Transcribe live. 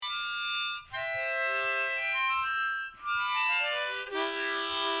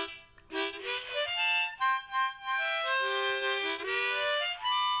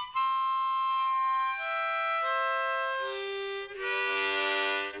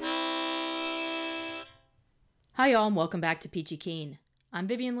Hi, y'all, and welcome back to Peachy Keen. I'm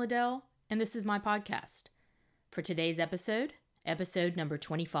Vivian Liddell, and this is my podcast. For today's episode number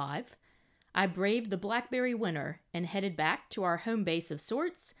 25, I braved the Blackberry winter and headed back to our home base of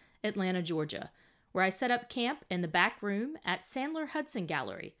sorts, Atlanta, Georgia, where I set up camp in the back room at Sandler Hudson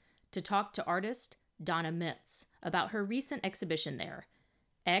Gallery to talk to artist Donna Mintz about her recent exhibition there,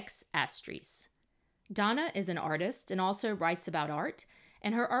 Ex Astris. Donna is an artist and also writes about art,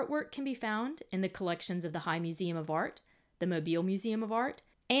 and her artwork can be found in the collections of the High Museum of Art, the Mobile Museum of Art,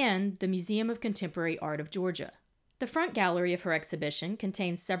 and the Museum of Contemporary Art of Georgia. The front gallery of her exhibition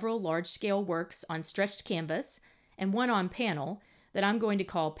contains several large-scale works on stretched canvas and one on panel that I'm going to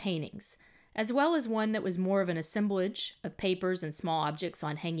call paintings, as well as one that was more of an assemblage of papers and small objects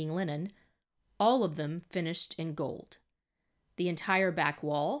on hanging linen, all of them finished in gold. The entire back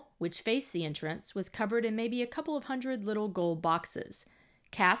wall, which faced the entrance, was covered in maybe a couple of hundred little gold boxes,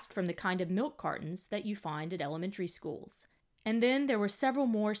 cast from the kind of milk cartons that you find at elementary schools. And then there were several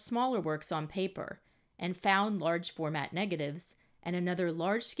more smaller works on paper, and found large format negatives, and another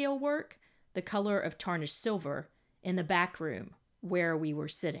large-scale work, the color of tarnished silver, in the back room where we were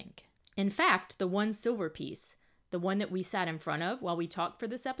sitting. In fact, the one silver piece, the one that we sat in front of while we talked for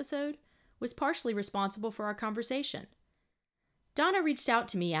this episode, was partially responsible for our conversation. Donna reached out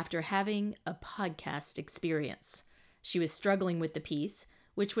to me after having a podcast experience. She was struggling with the piece,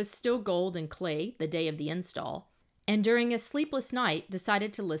 which was still gold and clay the day of the install, and during a sleepless night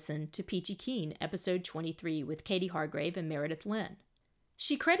decided to listen to Peachy Keen, episode 23 with Katie Hargrave and Meredith Lynn.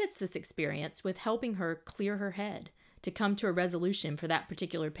 She credits this experience with helping her clear her head to come to a resolution for that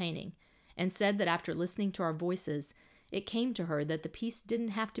particular painting, and said that after listening to our voices, it came to her that the piece didn't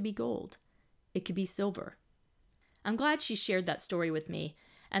have to be gold. It could be silver. I'm glad she shared that story with me,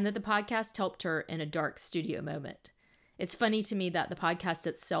 and that the podcast helped her in a dark studio moment. It's funny to me that the podcast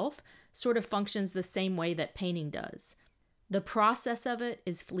itself sort of functions the same way that painting does. The process of it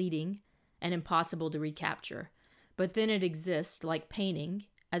is fleeting and impossible to recapture, but then it exists, like painting,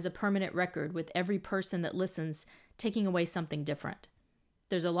 as a permanent record with every person that listens taking away something different.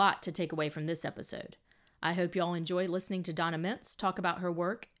 There's a lot to take away from this episode. I hope y'all enjoy listening to Donna Mintz talk about her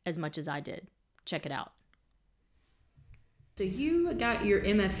work as much as I did. Check it out. So you got your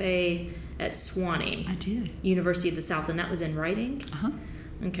MFA at Sewanee. I did. University of the South, and that was in writing? Uh-huh.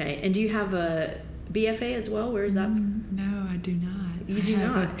 Okay. And do you have a BFA as well? Where is that? No, I do not. You do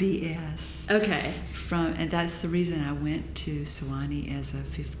not? I have a BS. Okay. And that's the reason I went to Sewanee as a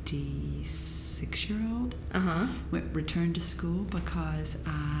 56-year-old. Uh-huh. Returned to school because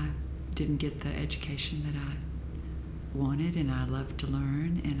I didn't get the education that I wanted, and I loved to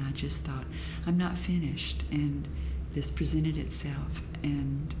learn, and I just thought, I'm not finished. And this presented itself,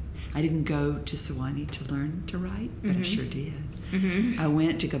 and I didn't go to Sewanee to learn to write, but I sure did. Mm-hmm. I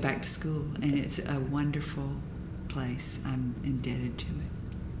went to go back to school, and it's a wonderful place. I'm indebted to it.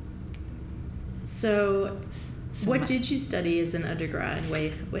 So what did you study as an undergrad?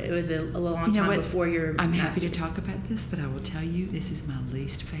 Wait, it was a long time before your I'm master's. happy to talk about this, but I will tell you this is my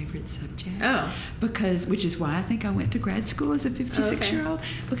least favorite subject. Oh. Which is why I think I went to grad school as a 56-year-old,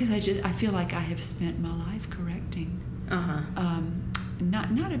 because I feel like I have spent my life correcting. Uh-huh.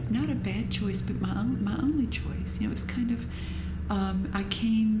 Not a bad choice, but my only choice. It was kind of I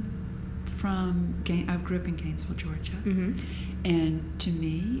came from I grew up in Gainesville, Georgia, and to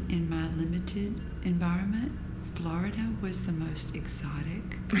me, in my limited environment, Florida was the most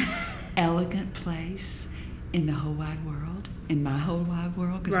exotic, elegant place in the whole wide world, in my whole wide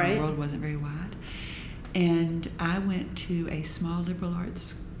world, because my world wasn't very wide. And I went to a small liberal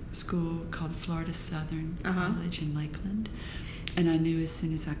arts school called Florida Southern College in Lakeland, and I knew as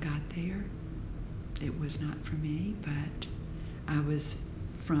soon as I got there it was not for me, but I was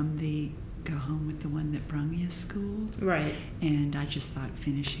from the go home with the one that brung you school, right? And I just thought,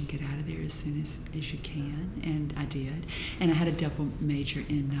 finish and get out of there as soon as you can, and I did. And I had a double majored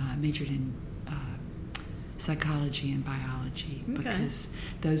in psychology and biology, because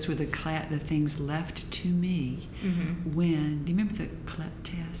those were the things left to me when, do you remember the CLEP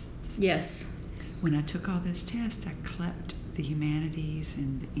tests? Yes. When I took all those tests, I CLEP'd the humanities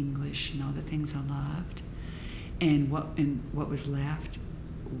and the English and all the things I loved, and what was left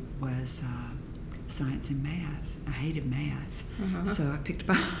was science and math. I hated math, so I picked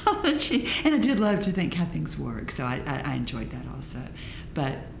biology, and I did love to think how things work, so I enjoyed that also.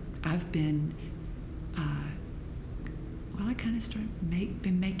 But I've been I kind of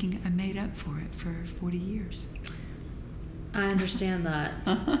I made up for it for 40 years. I understand that.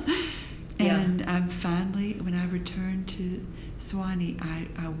 And I'm finally, when I returned to Sewanee,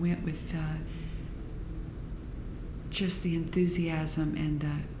 I went with just the enthusiasm and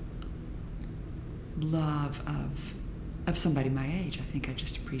love of somebody my age. I think I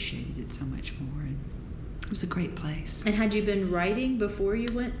just appreciated it so much more, and it was a great place. And had you been writing before you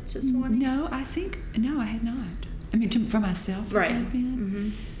went to Sewanee? No, I had not. I mean, for myself, right. I had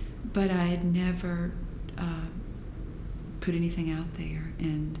been, but I had never put anything out there.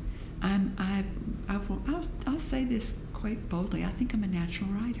 And I'll say this quite boldly. I think I'm a natural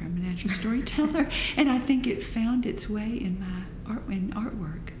writer. I'm a natural storyteller, and I think it found its way in my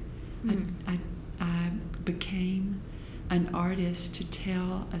artwork. I became an artist to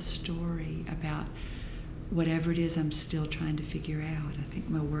tell a story about whatever it is I'm still trying to figure out. I think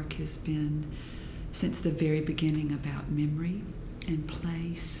my work has been, since the very beginning, about memory and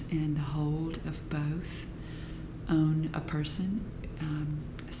place and the hold of both on a person.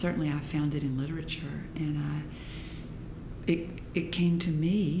 Certainly I found it in literature, and it came to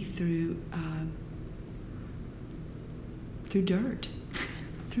me through dirt,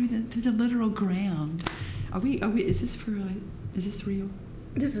 through the literal ground. Is this real?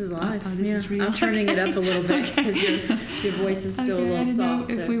 This is live. This is real. I'm turning it up a little bit because your voice is still a little I didn't soft.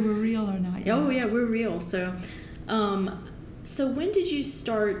 know if we were real or not yet. Oh yeah, we're real. So when did you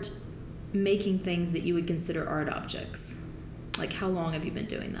start making things that you would consider art objects? Like, how long have you been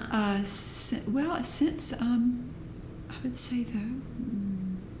doing that? Since I would say the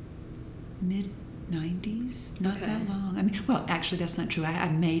mid-90s. Not that long. I mean, well, actually, that's not true. I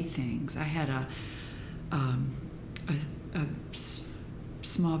made things. I had a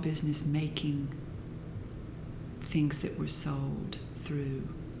small business making things that were sold through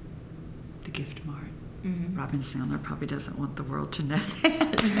the Gift Mart. Robin Sandler probably doesn't want the world to know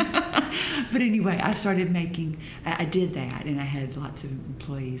that. But anyway, I started making, I did that, and I had lots of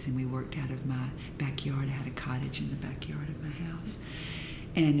employees, and we worked out of my backyard. I had a cottage in the backyard of my house,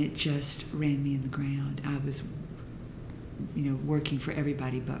 and it just ran me in the ground. I was, working for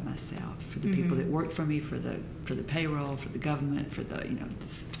everybody but myself, for the people that worked for me, for the payroll, for the government, for the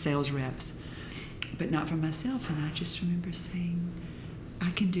sales reps, but not for myself. And I just remember saying, I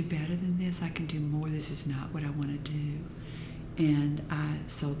can do better than this. I can do more. This is not what I want to do. And I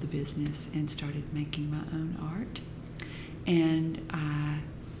sold the business and started making my own art. And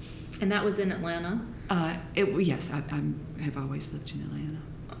that was in Atlanta? Yes, I have always lived in Atlanta.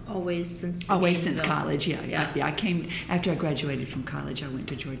 Always since Since college, yeah. I came, after I graduated from college, I went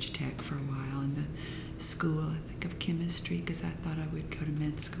to Georgia Tech for a while in the school, I think, of chemistry, because I thought I would go to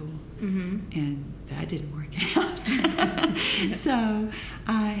med school. And that didn't work out. So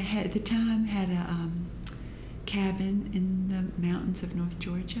I at the time had a cabin in the mountains of North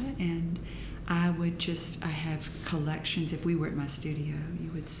Georgia, and I have collections. If we were at my studio,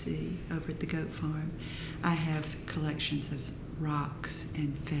 you would see over at the goat farm, I have collections of rocks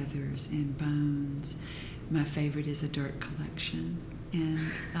and feathers and bones. My favorite is a dirt collection, and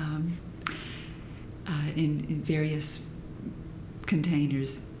in various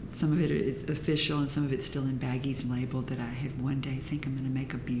containers. Some of it is official, and some of it's still in baggies and labeled, that I have one day think I'm going to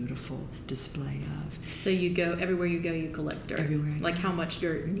make a beautiful display of. So you go, everywhere you go, you collect dirt? Everywhere I go. Like how much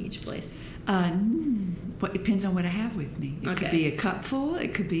dirt in each place? It depends on what I have with me. It could be a cup full,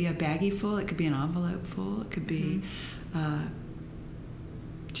 it could be a baggie full, it could be an envelope full, it could be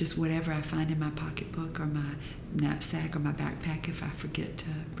just whatever I find in my pocketbook or my knapsack or my backpack if I forget to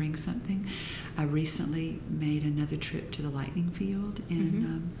bring something. I recently made another trip to the lightning field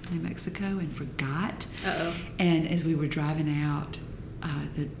in New Mexico and forgot. And as we were driving out,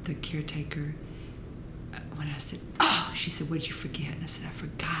 the caretaker, when I said, she said, "What'd you forget?" And I said, "I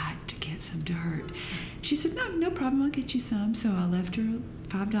forgot to get some dirt." She said, No problem, I'll get you some." So I left her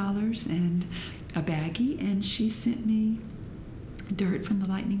 $5 and a baggie, and she sent me dirt from the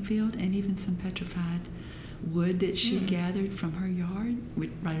lightning field and even some petrified wood that she gathered from her yard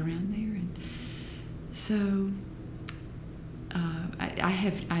right around there. And so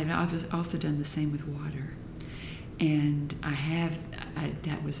I've also done the same with water, and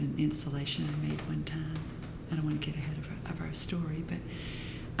that was an installation I made one time. I don't want to get ahead of our story, but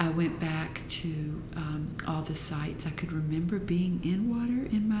I went back to all the sites I could remember being in water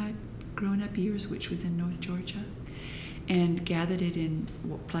in my growing up years, which was in North Georgia, and gathered it in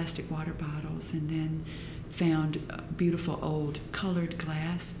plastic water bottles, and then found beautiful old colored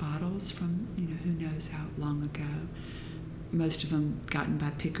glass bottles from who knows how long ago, most of them gotten by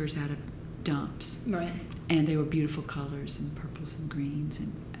pickers out of dumps. Right. And they were beautiful colors and purples and greens,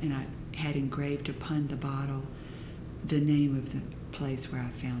 and I had engraved upon the bottle the name of the place where I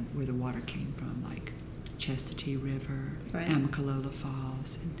found where the water came from, like Chestatee River, Amicalola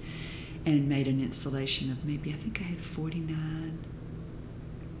Falls, and made an installation of maybe, I think I had 49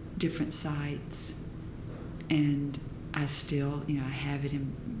 different sites, and I still, I have it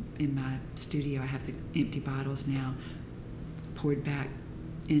in my studio. I have the empty bottles now poured back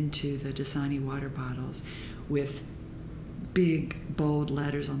into the Dasani water bottles with big, bold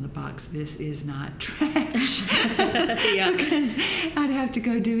letters on the box. This is not trash. Yeah. Because I'd have to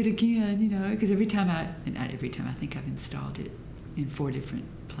go do it again, because not every time, I think I've installed it in 4 different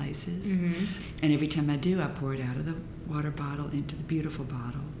places. Mm-hmm. And every time I do, I pour it out of the water bottle into the beautiful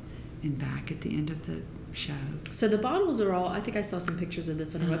bottle and back at the end of the show. So the bottles are all, I think I saw some pictures of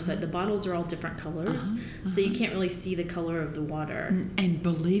this on your website. The bottles are all different colors, so you can't really see the color of the water. And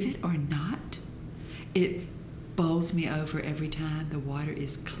believe it or not, it bowls me over every time. The water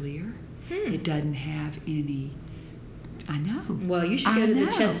is clear. It doesn't have any. I know. Well, you should go to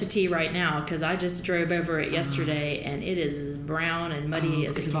the Chest of Tea right now, because I just drove over it yesterday, and it is as brown and muddy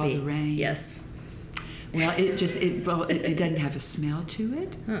as it can be. Because of all the rain. Yes. Well, it doesn't have a smell to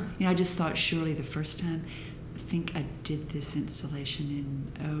it. Huh. I just thought surely the first time, I think I did this installation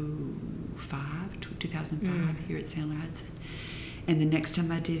in 2005 here at Sandler Hudson. And the next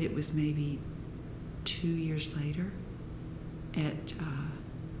time I did it was maybe 2 years later at,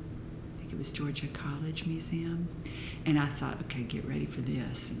 I think it was Georgia College Museum. And I thought, okay, get ready for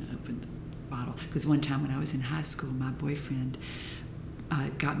this, and opened the bottle. Because one time when I was in high school, my boyfriend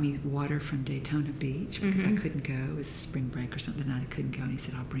got me water from Daytona Beach because I couldn't go. It was spring break or something, and I couldn't go. And he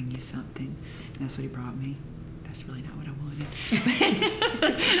said, I'll bring you something. And that's what he brought me. That's really not what I wanted.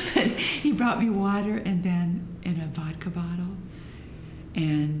 But he brought me water, and then in a vodka bottle.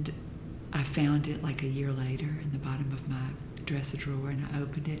 And I found it like a year later in the bottom of my dresser drawer, and I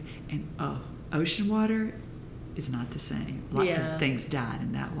opened it, and ocean water is not the same. Lots of things died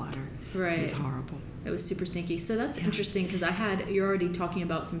in that water. Right. It was horrible. It was super stinky. So that's interesting, because you're already talking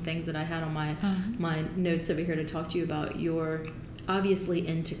about some things that I had on my notes over here to talk to you about. You're obviously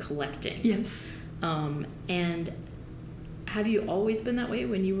into collecting. Yes. And have you always been that way?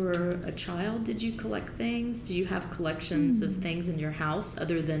 When you were a child, did you collect things? Do you have collections of things in your house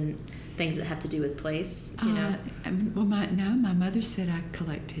other than things that have to do with place? Well, my mother said I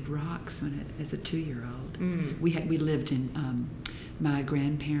collected rocks as a 2-year-old. We lived in my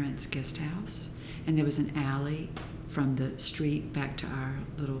grandparents' guest house, and there was an alley from the street back to our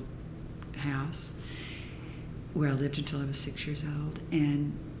little house where I lived until I was 6 years old,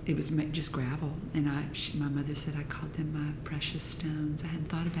 and it was just gravel. And my mother said I called them my precious stones. I hadn't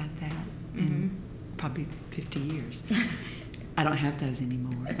thought about that in probably 50 years. I don't have those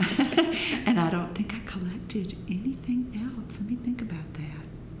anymore. And I don't think I collected anything else. Let me think about that.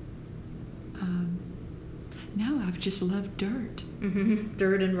 No, I've just loved dirt.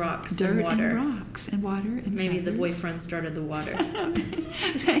 Dirt and rocks dirt and water. And rocks and water and maybe feathers. The boyfriend started the water.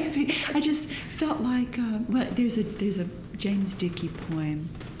 Maybe. I just felt like, there's a James Dickey poem.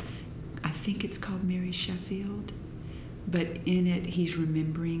 I think it's called Mary Sheffield. But in it, he's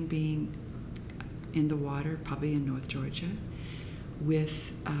remembering being in the water, probably in North Georgia,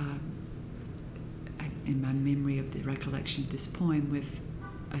 with, in my memory of the recollection of this poem, with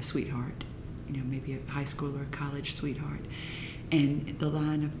a sweetheart, maybe a high school or a college sweetheart. And the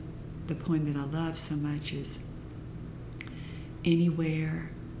line of the poem that I love so much is,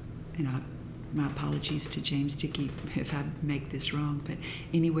 anywhere, and my apologies to James Dickey if I make this wrong, but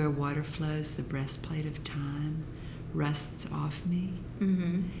anywhere water flows, the breastplate of time rests off me.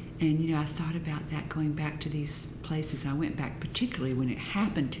 And I thought about that, going back to these places. I went back, particularly when it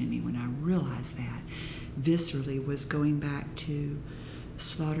happened to me, when I realized that viscerally, was going back to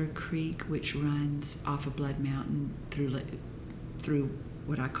Slaughter Creek, which runs off of Blood Mountain through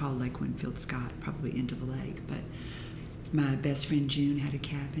what I call Lake Winfield Scott, probably into the lake. But my best friend June had a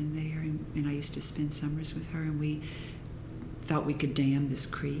cabin there, and I used to spend summers with her, and we thought we could dam this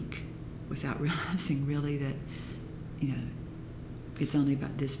creek without realizing really that, it's only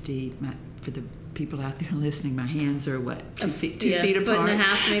about this deep. For the people out there listening, my hands are what, 2 feet apart? Foot and a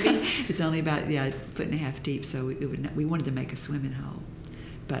half maybe. It's only about 1.5 feet deep, so we wanted to make a swimming hole,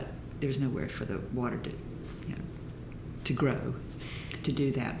 but there's nowhere for the water to grow to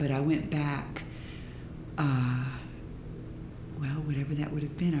do that. But I went back, whatever that would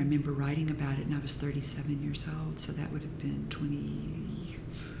have been. I remember writing about it, and I was 37 years old, so that would have been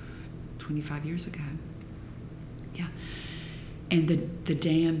 25 years ago. Yeah. And the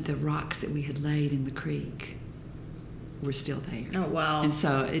dam, the rocks that we had laid in the creek were still there. Oh, wow. And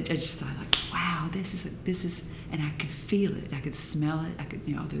so I just thought, like, wow, this is, and I could feel it. I could smell it. I could,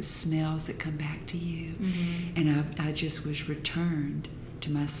 those smells that come back to you. And I just was returned to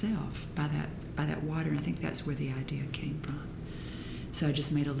myself by that water. And I think that's where the idea came from. So I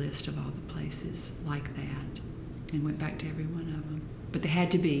just made a list of all the places like that and went back to every one of them. But they had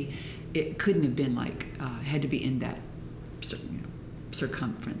to be, it couldn't have been like, it had to be in that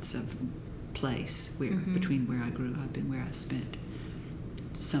circumference of place where between where I grew up and where I spent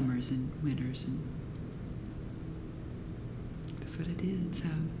summers and winters, and that's what I did. So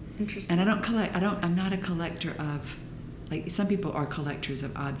interesting. And I don't collect. I'm not a collector of, like, some people are collectors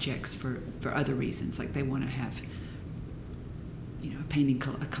of objects for other reasons, like they want to have, a painting,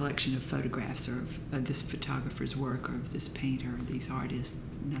 a collection of photographs or of this photographer's work or of this painter or these artists.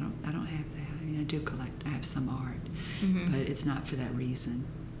 And I don't have that. I mean, I do collect. I have some art, but it's not for that reason.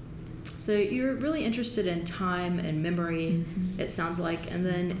 So you're really interested in time and memory, it sounds like. And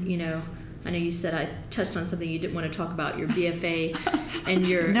then, I know you said I touched on something you didn't want to talk about, your BFA and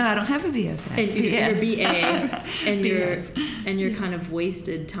your... No, I don't have a BFA. And your BA and your Yeah. kind of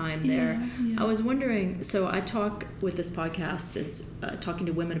wasted time there. Yeah. I was wondering, so I talk with this podcast, it's talking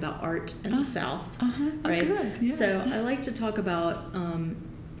to women about art in the South, right? Good. Yeah. So I like to talk about,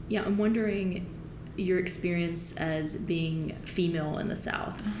 I'm wondering your experience as being female in the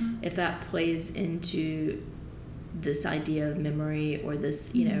South, if that plays into this idea of memory or this,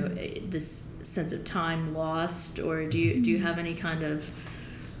 this sense of time lost, or do you have any kind of,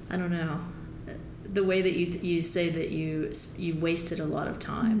 I don't know, the way that you say that you've wasted a lot of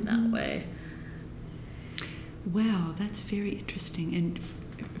time that way? Wow, that's very interesting. And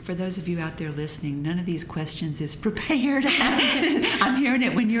for those of you out there listening, none of these questions is prepared. I'm hearing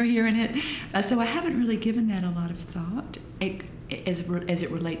it when you're hearing it. So I haven't really given that a lot of thought as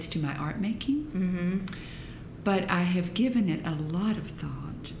it relates to my art making. But I have given it a lot of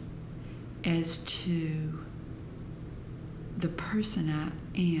thought as to the person I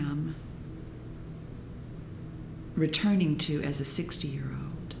am returning to as a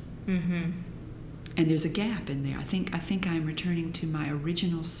 60-year-old. And there's a gap in there. I think I'm returning to my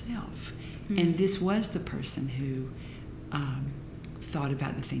original self. And this was the person who thought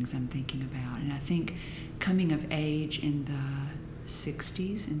about the things I'm thinking about. And I think coming of age in the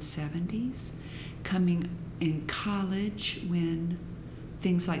 60s and 70s, coming in college when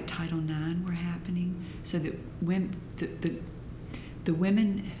things like Title IX were happening, so that the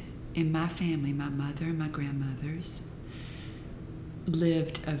women in my family, my mother and my grandmothers,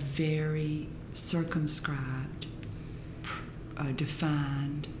 lived a very circumscribed,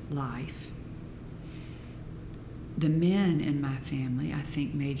 defined life. The men in my family, I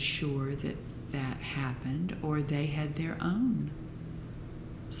think, made sure that happened, or they had their own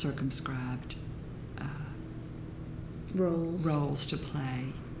circumscribed roles to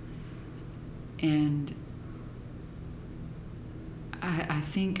play. And I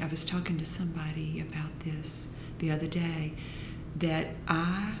think I was talking to somebody about this the other day, that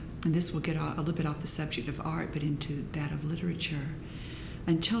and this will get a little bit off the subject of art, but into that of literature,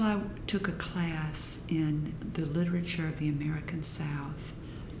 until I took a class in the literature of the American South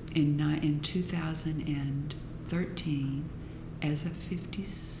in 2013 as a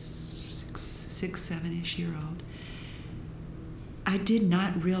 7-ish year old, I did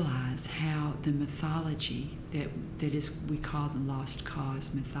not realize how the mythology that is, we call the Lost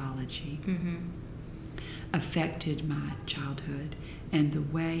Cause mythology, affected my childhood and the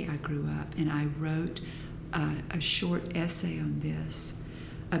way I grew up. And I wrote a short essay on this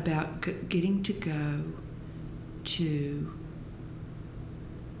about getting to go to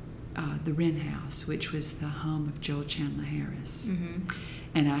the Wren House, which was the home of Joel Chandler Harris.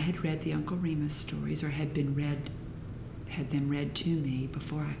 And I had read the Uncle Remus stories, or had them read to me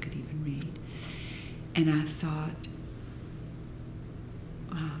before I could even read. And I thought,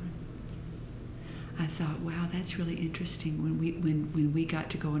 wow, that's really interesting. When we got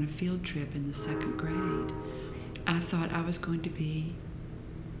to go on a field trip in the 2nd grade, I thought I was going to be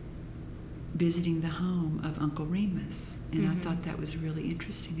visiting the home of Uncle Remus, and I thought that was really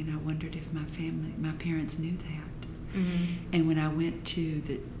interesting. And I wondered if my parents knew that. And when I went to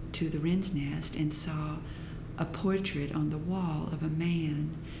the Wren's Nest and saw a portrait on the wall of a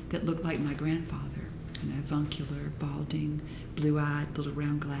man that looked like my grandfather, avuncular, balding, blue-eyed, little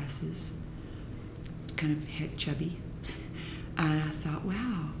round glasses, kind of chubby. And I thought,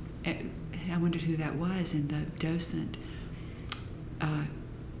 wow. I wondered who that was, and the docent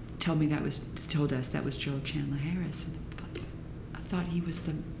told us that was Joel Chandler Harris. And I thought he was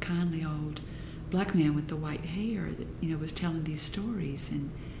the kindly old black man with the white hair that was telling these stories.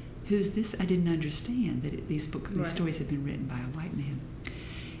 And who's this? I didn't understand that these stories had been written by a white man.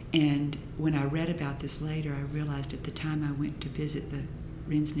 And when I read about this later, I realized at the time I went to visit the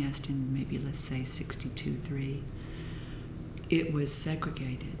Wren's Nest in maybe, let's say, 62-3, it was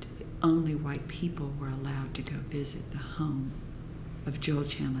segregated. Only white people were allowed to go visit the home of Joel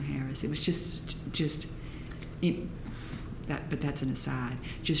Chandler Harris. It was but that's an aside.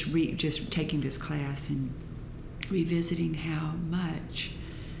 Just taking this class and revisiting how much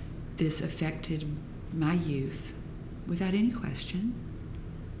this affected my youth, without any question,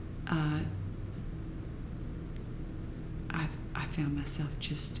 I found myself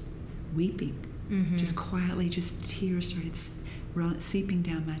just weeping, just quietly, just tears started seeping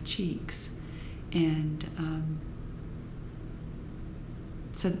down my cheeks, and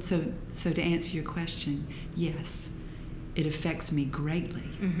so to answer your question, yes, it affects me greatly,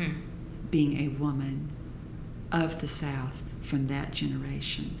 being a woman of the South from that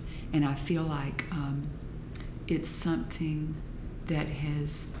generation, and I feel like it's something that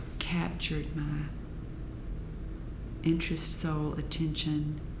has captured my interest, soul,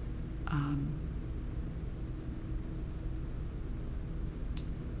 attention,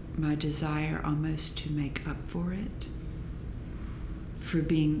 my desire almost to make up for it, for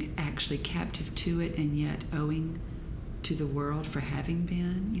being actually captive to it and yet owing to the world for having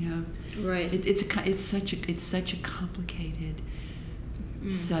been, you know. Right. It's such a complicated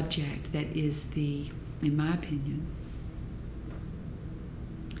subject that is in my opinion,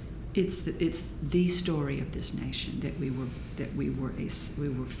 it's the story of this nation, that we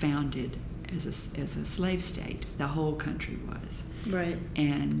were founded as a slave state. The whole country was. Right.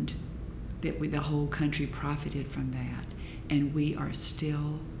 And that the whole country profited from that, and we are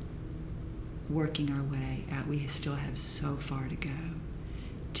still working our way out. We still have so far to go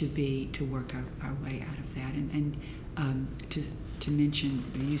to work our way out of that. And to mention,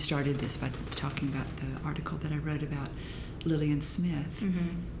 you started this by talking about the article that I wrote about Lillian Smith,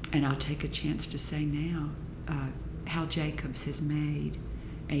 and I'll take a chance to say now, Hal Jacobs has made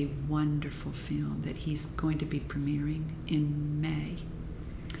a wonderful film that he's going to be premiering in May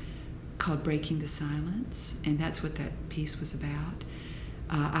called Breaking the Silence, and that's what that piece was about.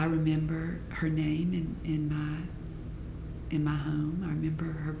 I remember her name in my home. I remember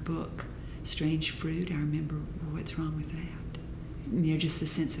her book, Strange Fruit. I remember, what's wrong with that? You know, just the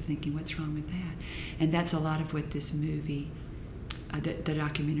sense of thinking, what's wrong with that? And that's a lot of what this movie, the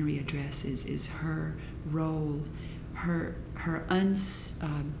documentary addresses, is her role,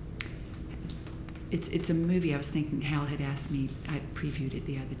 it's a movie. I was thinking, Hal had asked me, I previewed it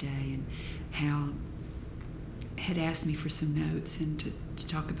the other day, and Hal had asked me for some notes and to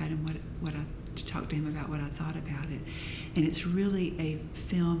talk about him, to talk to him about what I thought about it. And it's really a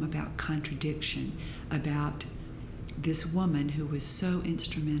film about contradiction, about this woman who was so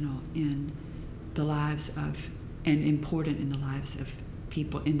instrumental in the lives of, and important in the lives of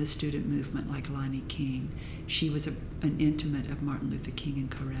people in the student movement like Lonnie King. She was an intimate of Martin Luther King and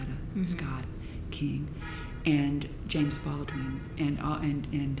Coretta Scott King, and James Baldwin, and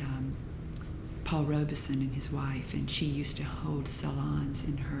Paul Robeson and his wife, and she used to hold salons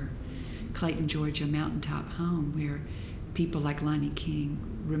in her Clayton, Georgia mountaintop home, where people like Lonnie King,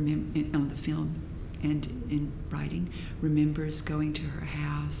 on the film and in writing, remembers going to her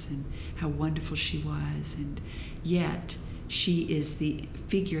house and how wonderful she was, and yet she is the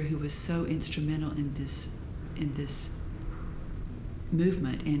figure who was so instrumental in this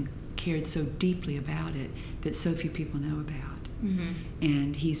movement and cared so deeply about it that so few people know about.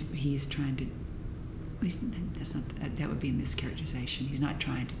 And he's trying to. That would be a mischaracterization. He's not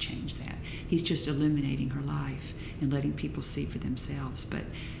trying to change that. He's just illuminating her life and letting people see for themselves. But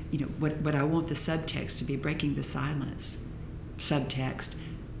you know what I want the subtext to be, breaking the silence. Subtext.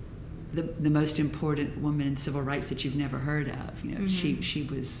 The most important woman in civil rights that you've never heard of. You know, she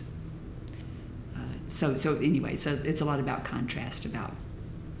was. So anyway, so it's a lot about contrast, about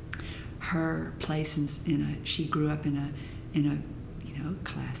her place she grew up in a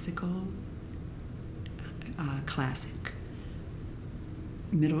classical. Classic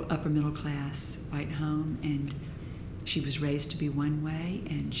upper middle class white home, and she was raised to be one way,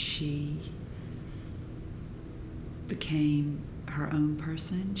 and she became her own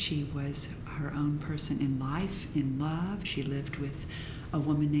person. She was her own person in life, in love. She lived with a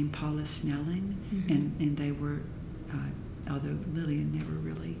woman named Paula Snelling, and they were, although Lillian never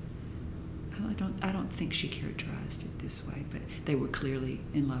really, I don't think she characterized it this way, but they were clearly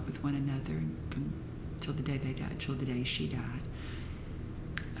in love with one another till the day they died, till the day she died.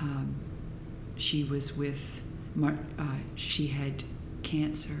 She was with she had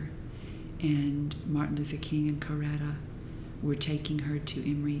cancer, and Martin Luther King and Coretta were taking her to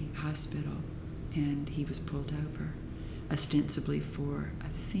Emory Hospital, and he was pulled over, ostensibly for, I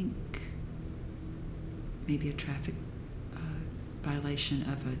think, maybe a traffic violation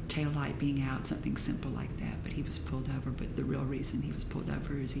of a taillight being out, something simple like that, but he was pulled over. But the real reason he was pulled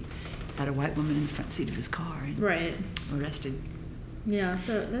over is he had a white woman in the front seat of his car and arrested. Yeah,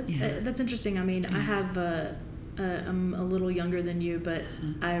 so that's interesting. I mean, I have I'm a little younger than you, but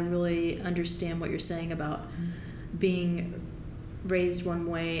I really understand what you're saying about being raised one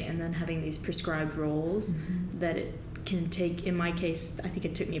way and then having these prescribed roles, Mm-hmm. that it can take, in my case, I think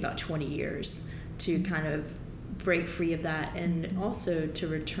it took me about 20 years to kind of break free of that, and also to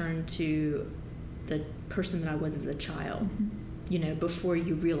return to the person that I was as a child, you know, before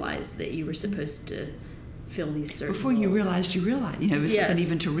you realized that you were supposed to fill these certain Before you roles. realized, you know, it was Yes. something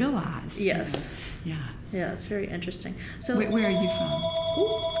even to realize. Yes. You know? Yeah, it's very interesting. So Where are you from?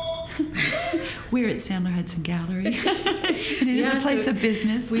 We're at Sandler Hudson Gallery. And it is Yeah, a place so of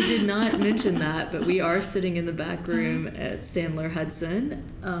business. we did not mention that, but we are sitting in the back room at Sandler Hudson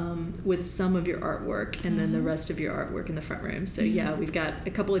with some of your artwork, and then the rest of your artwork in the front room. So yeah, we've got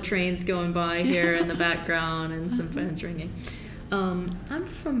a couple of trains going by here in the background and some phones ringing. I'm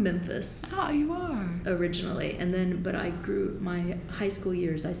from Memphis Oh, you are. originally, but I grew my high school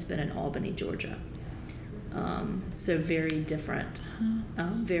years I spent in Albany, Georgia. So very different,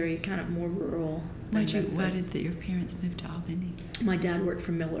 very kind of more rural than Why Memphis. did your parents move to Albany? My dad worked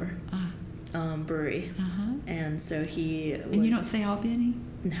for Miller Ah, Brewery, uh-huh. and so he was... And you don't say Albany?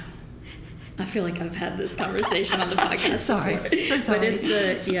 No. I feel like I've had this conversation on the podcast Sorry. before. So sorry. But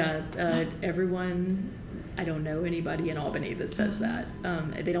it's, everyone... I don't know anybody in Albany that says that.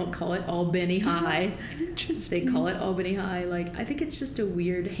 They don't call it Albany High. Interesting. They call it Albany High. Like, I think it's just a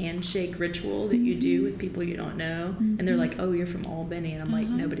weird handshake ritual that you do with people you don't know. And they're like, oh, you're from Albany. And I'm like,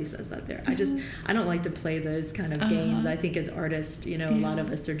 nobody says that there. I don't like to play those kind of games. I think as artists, you know, a lot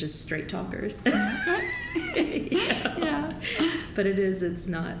of us are just straight talkers. Yeah. But it's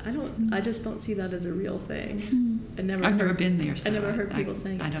not. I just don't see that as a real thing. I've never been there. So I never heard people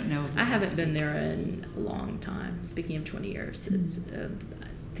saying it. I don't know. I haven't been there in a long time. Speaking of 20 years, it's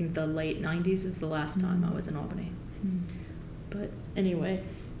I think the late 90s is the last time I was in Albany. But anyway,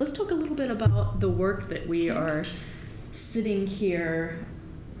 let's talk a little bit about the work that we are sitting here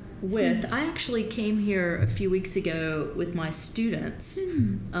with. I actually came here a few weeks ago with my students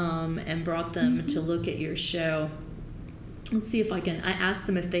and brought them to look at your show. Let's see if I asked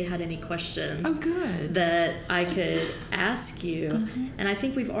them if they had any questions. Oh, good. That I could ask you. And I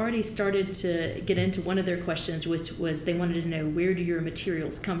think we've already started to get into one of their questions, which was they wanted to know, where do your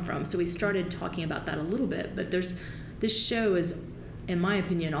materials come from? So we started talking about that a little bit, but this show is, in my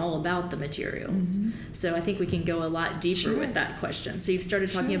opinion, all about the materials. So I think we can go a lot deeper with that question. So you've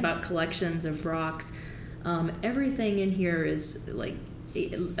started talking about collections of rocks. Everything in here is like,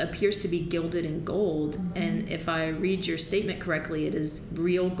 it appears to be gilded in gold, and if I read your statement correctly, it is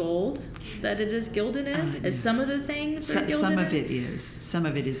real gold that it is gilded in. Is some of the things are gilded Some in? of it is. Some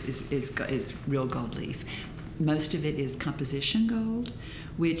of it is real gold leaf. Most of it is composition gold,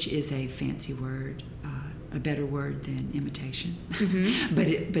 which is a fancy word, a better word than imitation. but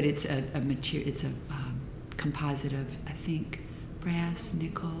it's a material. It's a composite of, I think, brass,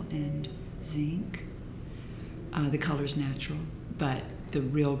 nickel, and zinc. The color's natural, but the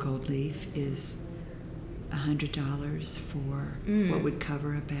real gold leaf is $100 for what would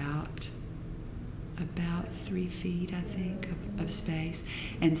cover about 3 feet, I think, of space.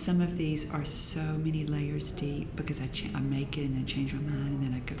 And some of these are so many layers deep because I make it and then change my mind, and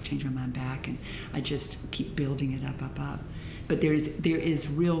then I go change my mind back, and I just keep building it up. But there is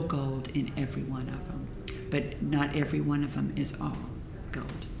real gold in every one of them, but not every one of them is all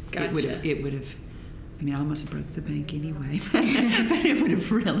gold. Gotcha. It would have. I mean, I almost broke the bank anyway, but it would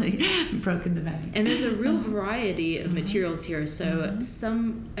have really broken the bank. And there's a real variety of materials here. So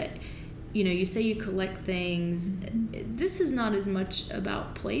some, you say you collect things. This is not as much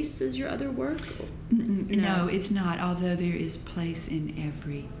about place as your other work. No, it's not, although there is place in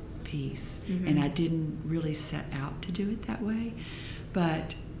every piece. And I didn't really set out to do it that way.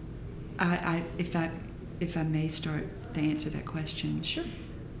 But if I may start to answer that question. Sure.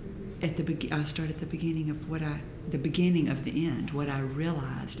 I'll start at the beginning of the beginning of the end. What I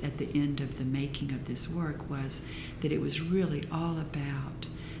realized at the end of the making of this work was that it was really all about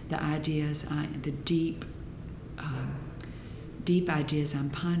the ideas, the deep ideas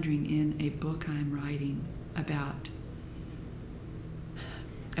I'm pondering in a book I'm writing about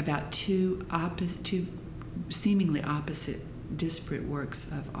two seemingly opposite, disparate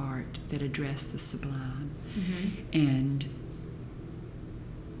works of art that address the sublime. And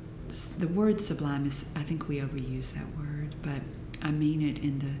the word sublime is, I think we overuse that word, but I mean it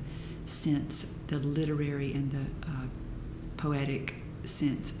in the sense, the literary and the poetic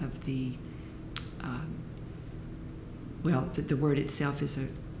sense of the, the word itself is a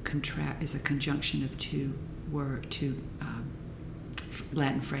conjunction of two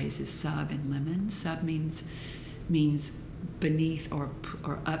Latin phrases, sub and lemon. Sub means beneath or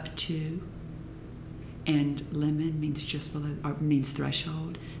up to, and lemon means just below, or means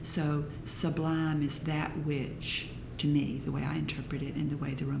threshold. So sublime is that which, to me, the way I interpret it and the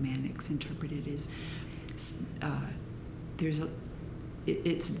way the Romantics interpret it is,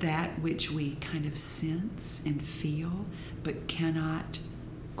 it's that which we kind of sense and feel, but cannot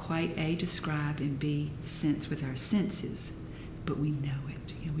quite A, describe, and B, sense with our senses, but we know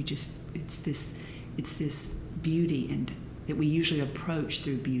it. It's this beauty and that we usually approach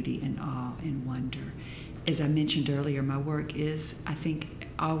through beauty and awe and wonder. As I mentioned earlier, my work is, I think,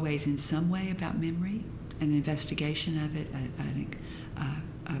 always in some way about memory, an investigation of it,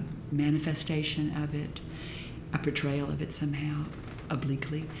 a manifestation of it, a portrayal of it somehow,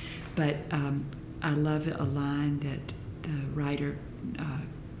 obliquely. But I love a line that the writer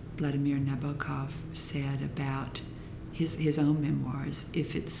Vladimir Nabokov said about his own memoirs.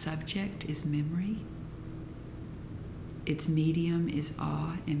 If its subject is memory, its medium is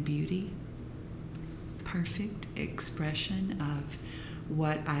awe and beauty. Perfect expression of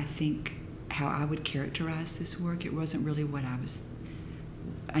what I think, how I would characterize this work. It wasn't really what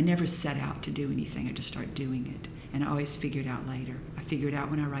I never set out to do anything. I just started doing it. And I always figured out later. I figured out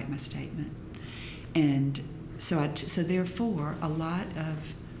when I write my statement. And so therefore, a lot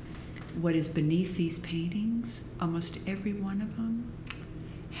of what is beneath these paintings, almost every one of them,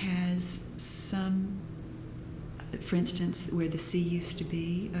 has some, for instance, where the sea used to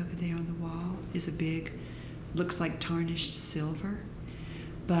be over there on the wall is a big, looks like tarnished silver.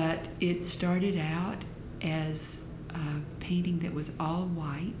 But it started out as a painting that was all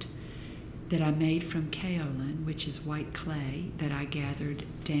white that I made from kaolin, which is white clay that I gathered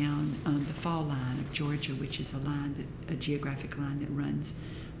down on the fall line of Georgia, which is a geographic line that runs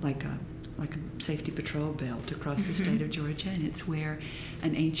like a safety patrol belt across the state of Georgia, and it's where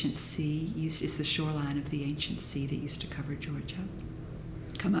an ancient sea it's the shoreline of the ancient sea that used to cover Georgia,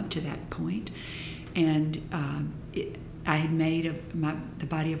 come up to that point. And I had made the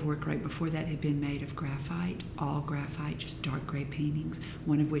body of work right before that had been made of graphite, all graphite, just dark gray paintings,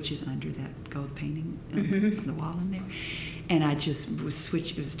 one of which is under that gold painting on the wall in there. And I just was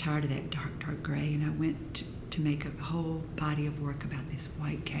tired of that dark gray, and I went to make a whole body of work about this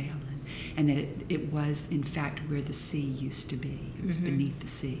white kaolin, and that it was, in fact, where the sea used to be. It was beneath the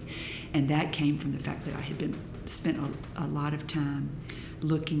sea. And that came from the fact that I had spent a lot of time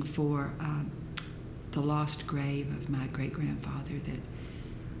looking for the lost grave of my great-grandfather that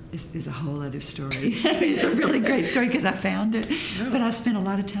is a whole other story. It's a really great story because I found it. Oh. But I spent a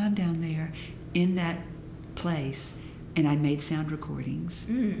lot of time down there in that place, and I made sound recordings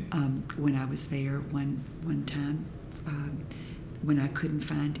when I was there one time. When I couldn't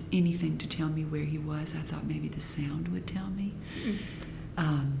find anything to tell me where he was, I thought maybe the sound would tell me.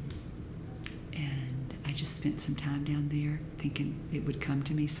 And I just spent some time down there thinking it would come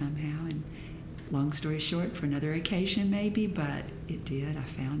to me somehow. And long story short, for another occasion maybe, but it did. I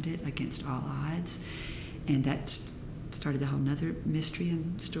found it against all odds. And that started the whole nother mystery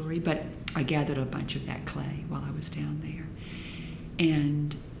and story. But I gathered a bunch of that clay while I was down there.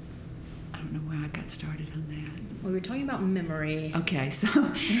 And I don't know where I got started on that. We were talking about memory. Okay,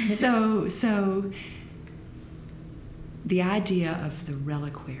 so the idea of the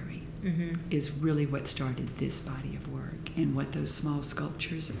reliquary is really what started this body of work, and what those small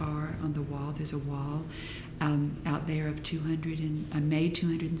sculptures are on the wall. There's a wall out there of 200, and I made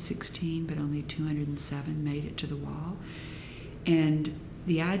 216, but only 207 made it to the wall. And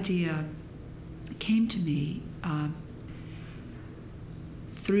the idea came to me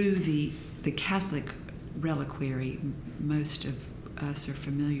through the Catholic reliquary. Most of us are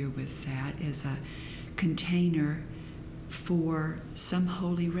familiar with that as a container for some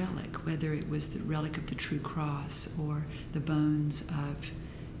holy relic, whether it was the relic of the True Cross or the bones of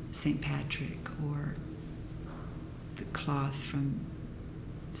St. Patrick or the cloth from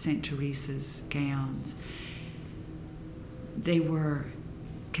St. Teresa's gowns. They were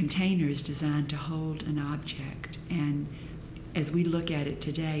containers designed to hold an object, and as we look at it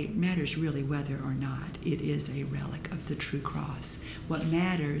today, it matters really whether or not it is a relic of the True Cross. What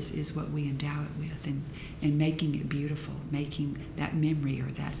matters is what we endow it with, and making it beautiful, making that memory or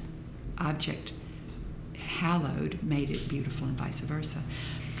that object hallowed made it beautiful, and vice versa.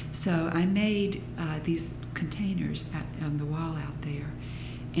 So I made these containers on the wall out there,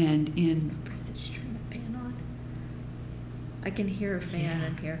 and Just turn the fan on. I can hear a fan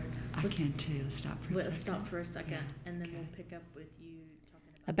in here. I can too. Let's stop for a second. Let's stop for a second, and then we'll pick up with you talking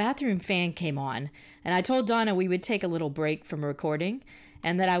about... A bathroom fan came on, and I told Donna we would take a little break from recording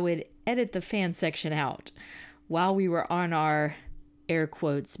and that I would edit the fan section out. While we were on our, air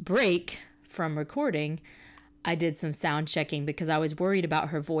quotes, break from recording, I did some sound checking because I was worried about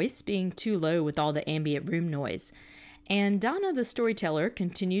her voice being too low with all the ambient room noise. And Donna, the storyteller,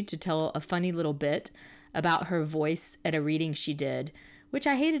 continued to tell a funny little bit about her voice at a reading she did, which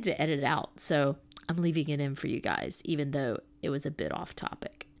I hated to edit out, so I'm leaving it in for you guys, even though it was a bit off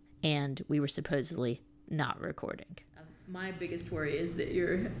topic, and we were supposedly not recording. My biggest worry is that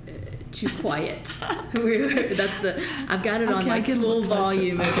you're too quiet. I've got it on like full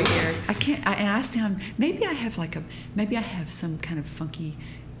volume over here. I can't. I sound. Maybe I have some kind of funky,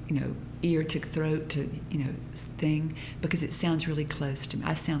 ear to throat to thing, because it sounds really close to me.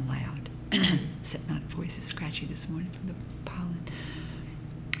 I sound loud. Except my voice is scratchy this morning from the pollen.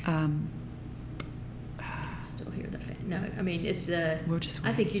 Still hear the fan. No, I mean it's. We'll just.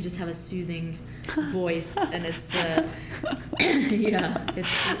 I think you just have a soothing voice, and it's. Yeah,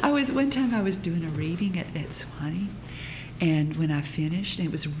 it's. One time I was doing a reading at Swanee, and when I finished, and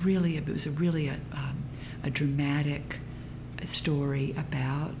it was really a dramatic story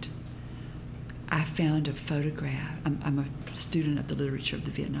about. I found a photograph. I'm a student of the literature of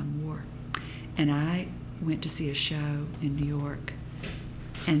the Vietnam War, and I went to see a show in New York,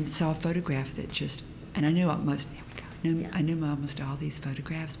 and saw a photograph that just. And I knew almost. Here we go. I knew almost all these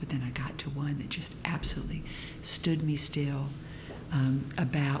photographs, but then I got to one that just absolutely stood me still.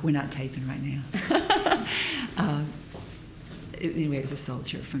 We're not taping right now. Anyway, it was a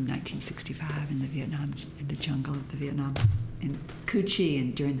soldier from 1965 in the jungle of the Vietnam, in Cu Chi,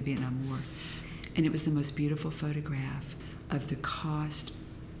 and during the Vietnam War. And it was the most beautiful photograph of the cost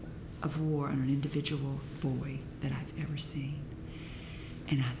of war on an individual boy that I've ever seen.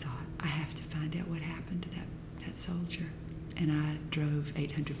 And I thought, I have to find out what happened to that soldier. And I drove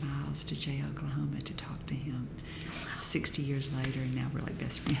 800 miles to Jay, Oklahoma to talk to him 60 years later, and now we're like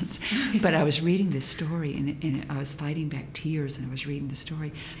best friends. But I was reading this story, and I was fighting back tears, and I was reading the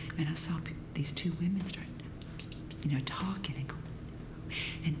story, and I saw these two women start, talking and going,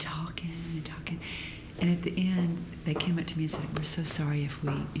 and talking and talking. And at the end, they came up to me and said, "We're so sorry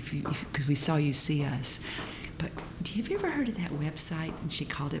because we saw you see us. But have you ever heard of that website?" And she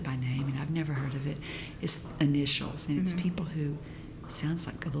called it by name, and I've never heard of it. It's initials, and it's people who, sounds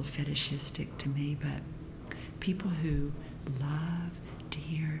like a little fetishistic to me, but people who love to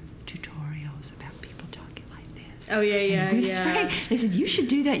hear tutorials about people talking like this. Oh, yeah. They said, "You should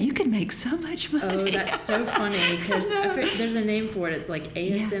do that. You can make so much money." Oh, that's so funny, because there's a name for it. It's like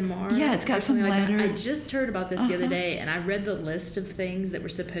ASMR. Yeah, it's got some letter. I just heard about this the other day, and I read the list of things that were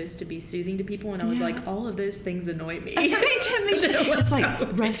supposed to be soothing to people, and I was like, all of those things annoy me. Me too. It's like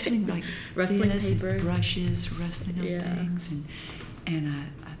rustling, like rustling paper, brushes, rustling on things, and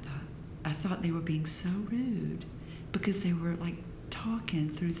I thought they were being so rude because they were like talking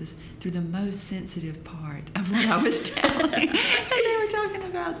through the most sensitive part of what I was telling, and they were talking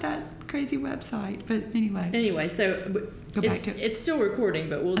about that crazy website. But anyway, so it's still recording,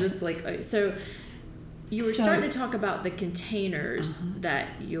 but we'll just so you were starting to talk about the containers that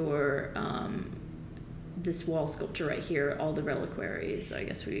your this wall sculpture right here, all the reliquaries, I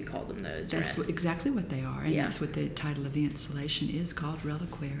guess we would call them those. That's exactly what they are, and that's what the title of the installation is, called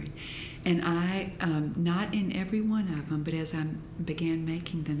Reliquary. And I, not in every one of them, but as I began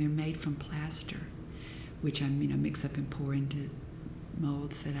making them, they're made from plaster, which I mix up and pour into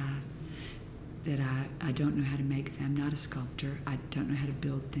molds that I don't know how to make them. I'm not a sculptor. I don't know how to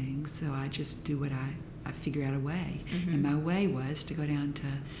build things, so I just do what I figure out a way. And my way was to go down to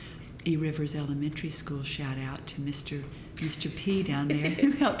E. Rivers Elementary School. Shout out to Mr. P down there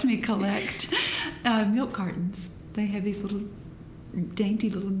who helped me collect milk cartons. They have these little dainty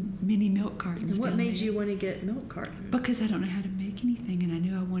little mini milk cartons. And what made you want to get milk cartons? Because I don't know how to make anything, and I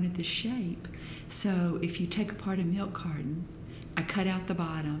knew I wanted the shape. So if you take apart a milk carton, I cut out the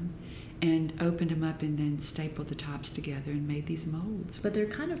bottom and opened them up and then stapled the tops together and made these molds. But they're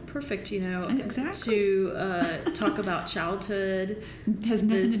kind of perfect, exactly. to talk about childhood. It has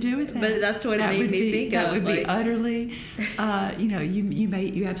nothing to do with that. But that's what it made me think of. That would be utterly,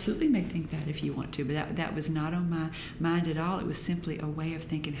 you absolutely may think that if you want to, but that was not on my mind at all. It was simply a way of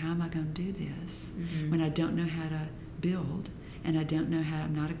thinking, how am I going to do this when I don't know how to build, and I don't know how,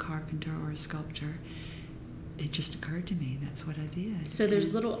 I'm not a carpenter or a sculptor. It just occurred to me. That's what I did. So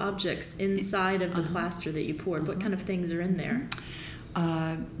there's little objects inside of the plaster that you poured. What kind of things are in there?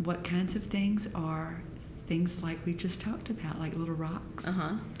 What kinds of things are things like we just talked about, like little rocks.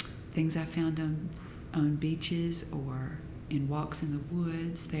 Things I found on beaches or in walks in the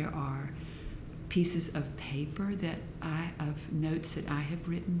woods. There are pieces of paper of notes that I have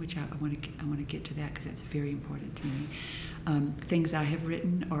written, which I want to get to that because that's very important to me. Things I have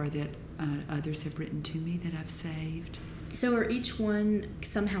written or that others have written to me that I've saved. So are each one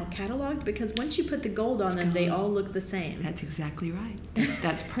somehow cataloged? Because once you put the gold on them, they all look the same. That's exactly right.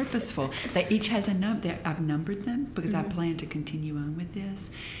 That's purposeful. They each has a number. I've numbered them because I plan to continue on with this,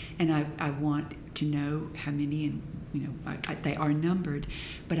 and I want to know how many, and they are numbered,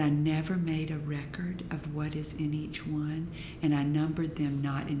 but I never made a record of what is in each one, and I numbered them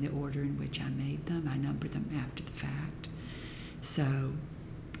not in the order in which I made them. I numbered them after the fact. So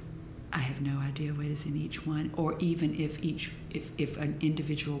I have no idea what is in each one, or even if an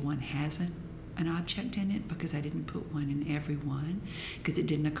individual one has an object in it, because I didn't put one in every one, because it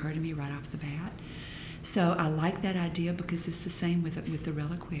didn't occur to me right off the bat. So I like that idea because it's the same with the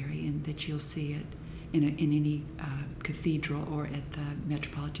reliquary, and that you'll see it in any cathedral or at the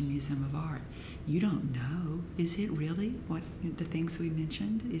Metropolitan Museum of Art. You don't know, is it really what the things we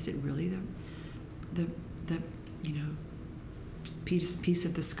mentioned? Is it really the piece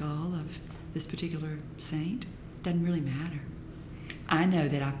of the skull of this particular saint? Doesn't really matter. I know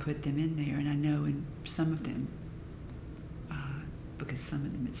that I put them in there, and I know in some of them, because some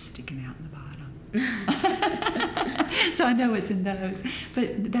of them it's sticking out in the bottom. So I know it's in those.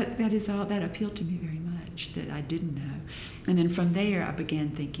 But that is all that appealed to me very much, that I didn't know. And then from there I began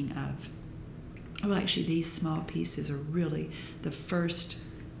thinking of, well, actually these small pieces are really the first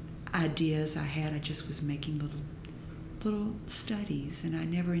ideas I had. I just was making little studies, and I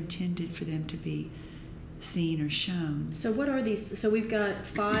never intended for them to be seen or shown. So what are these? So we've got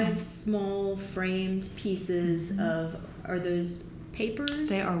 5 small framed pieces of, are those papers?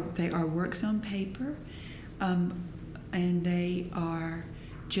 They are works on paper, and they are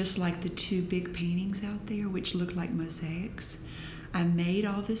just like the 2 big paintings out there, which look like mosaics. I made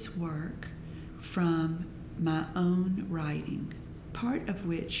all this work from my own writing, part of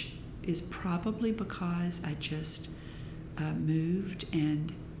which is probably because I just moved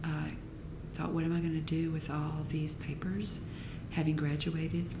and thought, what am I going to do with all these papers, having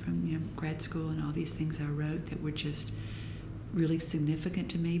graduated from grad school, and all these things I wrote that were just really significant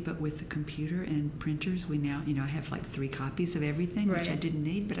to me. But with the computer and printers, we now, I have like 3 copies of everything, right, which I didn't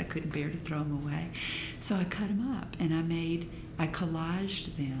need, but I couldn't bear to throw them away. So I cut them up, and I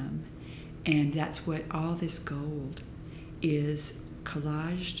collaged them, and that's what all this gold is,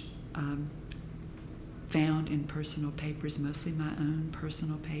 collaged, found in personal papers, mostly my own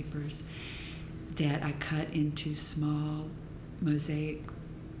personal papers, that I cut into small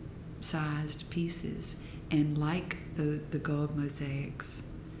mosaic-sized pieces. And like the gold mosaics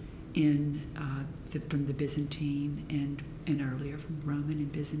from the Byzantine and earlier from Roman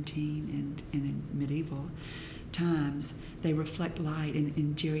and Byzantine and in medieval times, they reflect light. And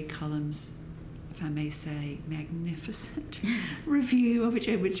in Jerry Cullum's, if I may say, magnificent review,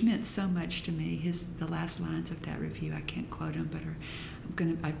 which meant so much to me, the last lines of that review, I can't quote them, but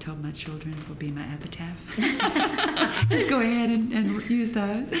I've told my children it will be my epitaph. Just go ahead and use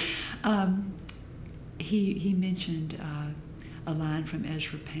those. He mentioned a line from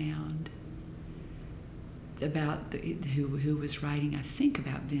Ezra Pound about who was writing, I think,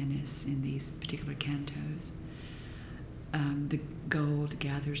 about Venice in these particular cantos. The gold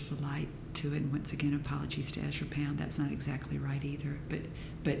gathers the light to it, and once again, apologies to Ezra Pound. That's not exactly right either, but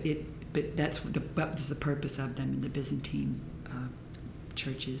that's the purpose of them in the Byzantine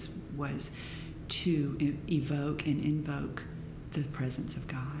churches, was to evoke and invoke the presence of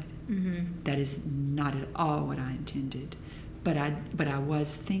God. Mm-hmm. That is not at all what I intended, but I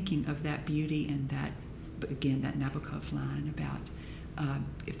was thinking of that beauty and that, again, that Nabokov line about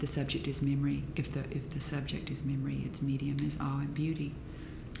if the subject is memory, if the subject is memory, its medium is awe and beauty.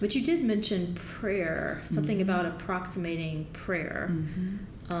 But you did mention prayer, something about approximating prayer. Mm-hmm.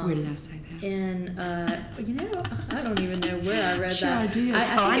 Where did I say that? In, I don't even know where I read sure that. I did.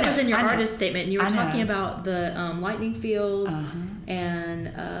 I think it was in your artist statement. And you were talking about the lightning fields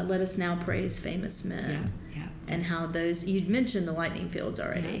and let us now praise famous men. Yeah. And how those, you'd mentioned the lightning fields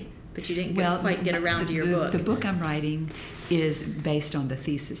already, but you didn't quite get around to your book. The book I'm writing is based on the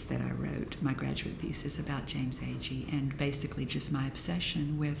thesis that I wrote, my graduate thesis about James Agee, and basically just my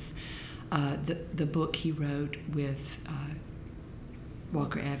obsession with the book he wrote with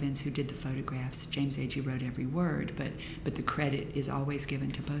Walker Evans, who did the photographs. James Agee wrote every word, but the credit is always given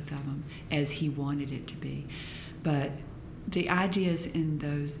to both of them as he wanted it to be. But the ideas in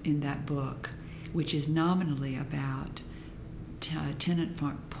that book, which is nominally about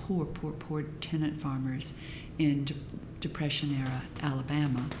poor tenant farmers in Depression era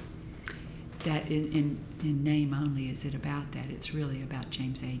Alabama, that in name only is it about that. It's really about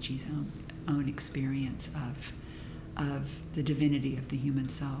James Agee's own experience of the divinity of the human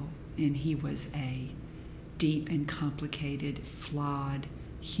soul. And he was a deep and complicated, flawed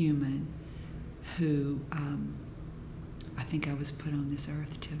human who I think I was put on this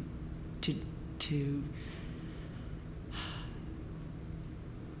earth to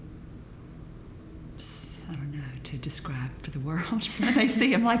I don't know, to describe for the world when they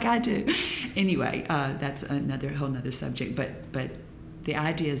see him like I do. Anyway, that's another whole nother subject. But the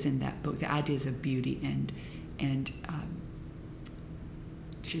ideas in that book, the ideas of beauty and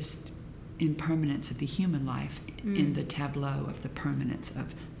just impermanence of the human life in the tableau of the permanence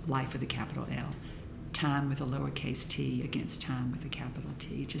of life with a capital L, time with a lowercase t against time with a capital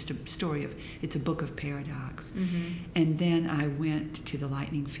T. Just a story of, it's a book of paradox. And then I went to the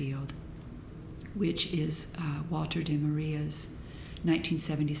Lightning Field, which is Walter de Maria's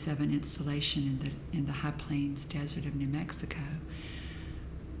 1977 installation in the High Plains Desert of New Mexico,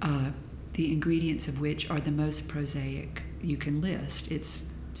 the ingredients of which are the most prosaic you can list. It's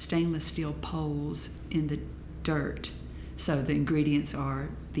stainless steel poles in the dirt. So the ingredients are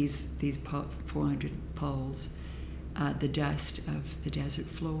these 400 poles, the dust of the desert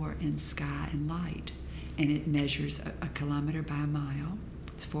floor, and sky and light. And it measures a kilometer by a mile.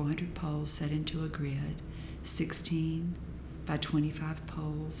 It's 400 poles set into a grid, 16 by 25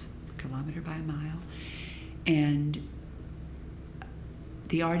 poles, kilometer by a mile. And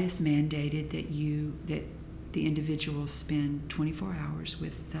the artist mandated that the individuals spend 24 hours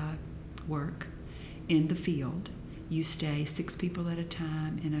with work in the field. You stay 6 people at a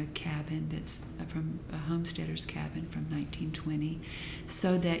time in a cabin that's from a homesteader's cabin from 1920,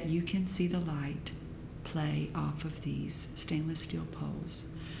 so that you can see the light play off of these stainless steel poles.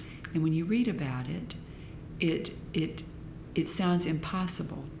 And when you read about it, it sounds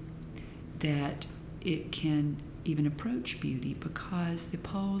impossible that it can even approach beauty, because the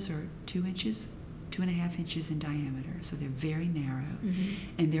poles are 2.5 inches in diameter, so they're very narrow,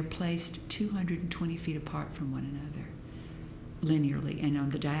 and they're placed 220 feet apart from one another linearly, and on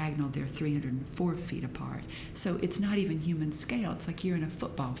the diagonal they're 304 feet apart. So it's not even human scale. It's like you're in a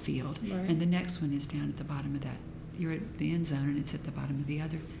football field, right, and the next one is down at the bottom of that. You're at the end zone, and it's at the bottom of the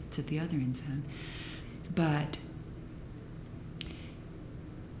other. It's at the other end zone. But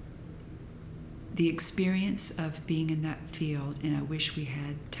the experience of being in that field, and I wish we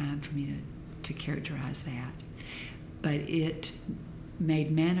had time for me to characterize that, but it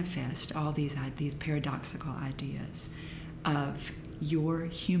made manifest all these paradoxical ideas of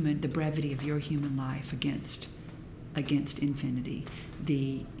the brevity of your human life against infinity.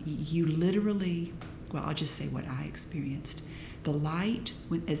 You literally, well, I'll just say what I experienced. The light,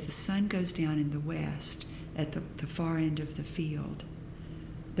 as the sun goes down in the west at the far end of the field,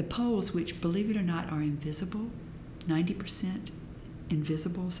 the poles, which, believe it or not, are invisible, 90%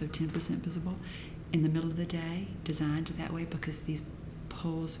 invisible, so 10% visible, in the middle of the day, designed that way because these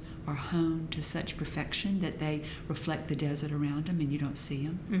poles are honed to such perfection that they reflect the desert around them and you don't see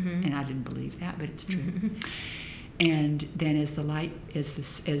them. And I didn't believe that, but it's true. And then as the light,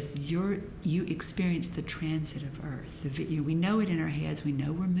 you experience the transit of Earth. We know it in our heads. We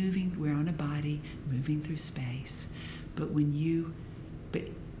know we're moving. We're on a body moving through space. But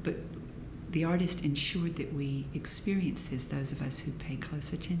but the artist ensured that we experience this, those of us who pay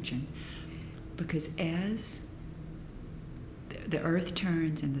close attention, because as the Earth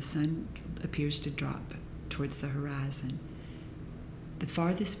turns and the sun appears to drop towards the horizon, the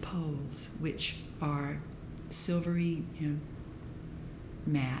farthest poles, which are silvery,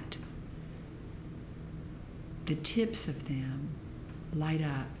 matte, the tips of them light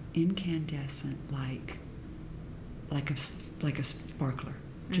up incandescent like a sparkler,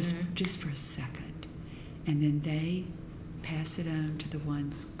 just for a second, and then they pass it on to the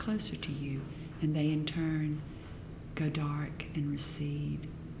ones closer to you, and they in turn go dark and recede.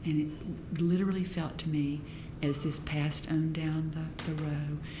 And it literally felt to me, as this passed on down the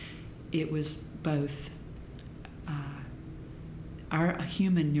row, it was both our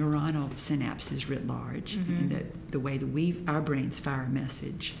human neuronal synapses writ large, and the way that our brains fire a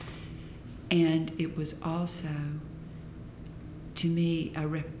message, and it was also, to me, a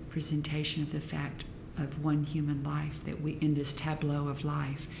representation of the fact of one human life, that we, in this tableau of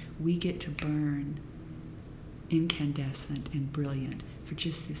life, we get to burn incandescent and brilliant for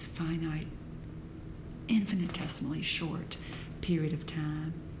just this finite, infinitesimally short period of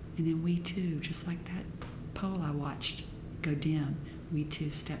time. And then we too, just like that pole I watched go dim, we too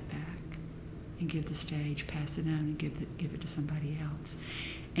step back and give the stage, pass it on, and give it to somebody else.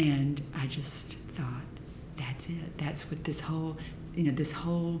 And I just thought, that's it. That's what this whole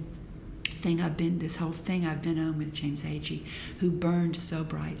thing I've been on with James Agee, who burned so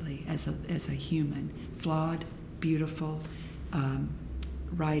brightly as a human, flawed, beautiful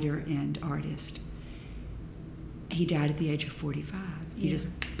writer and artist. He died at the age of 45. He just,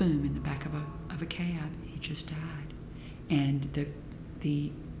 boom, in the back of a cab. He just died. and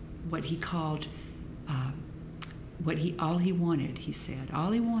the what he called all he wanted. He said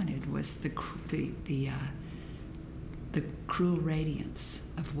all he wanted was the cruel radiance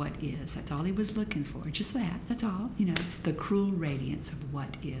of what is. That's all he was looking for. Just that. That's all. The cruel radiance of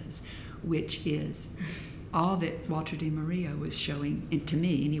what is, which is all that Walter de Maria was showing, to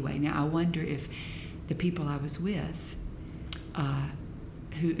me anyway. Now I wonder if the people I was with,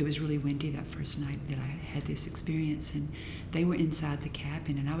 it was really windy that first night that I had this experience, and they were inside the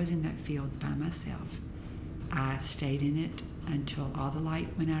cabin, and I was in that field by myself. I stayed in it until all the light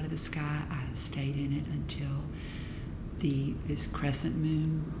went out of the sky. I stayed in it until this crescent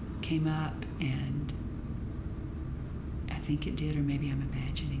moon came up, and I think it did, or maybe I'm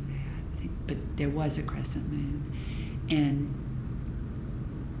imagining that. But there was a crescent moon, and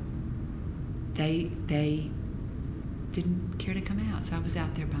they didn't care to come out, so I was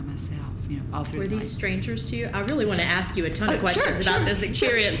out there by myself, all through Were the these night. strangers to you? I really want to ask you a ton of questions sure, about this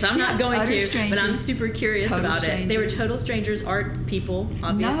experience, but I'm not going to. strangers. But I'm super curious Total about strangers. it. They were total strangers, art people,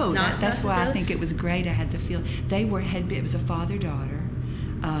 obviously. No, not that's why I necessarily? think it was great. I had the feel. It was a father-daughter,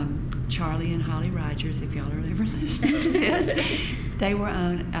 Charlie and Holly Rogers, if y'all are ever listening to this. They were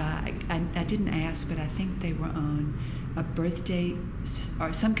on, I didn't ask, but I think they were on a birthday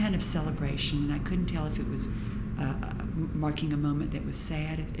or some kind of celebration, and I couldn't tell if it was marking a moment that was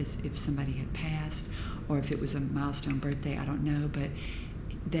sad, if somebody had passed, or if it was a milestone birthday. I don't know, but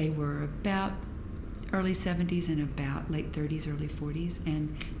they were about early 70s and about late 30s, early 40s,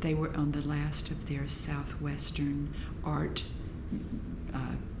 and they were on the last of their Southwestern art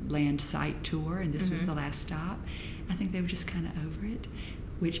land site tour, and this was the last stop. I think they were just kind of over it,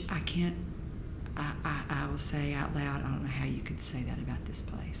 which I will say out loud, I don't know how you could say that about this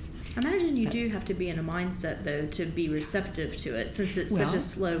place. I imagine you do have to be in a mindset, though, to be receptive to it, since it's such a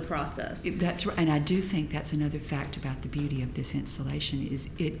slow process. That's right, and I do think that's another fact about the beauty of this installation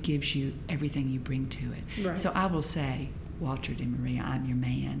is it gives you everything you bring to it. Right. So I will say, Walter de Maria, I'm your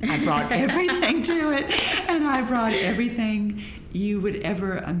man. I brought everything to it, and I brought everything you would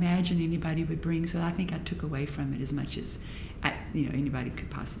ever imagine anybody would bring. So I think I took away from it as much as anybody could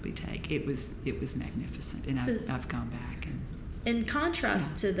possibly take. It was magnificent, and I've gone back and. In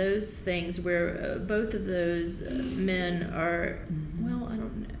contrast to those things where both of those men are, well, I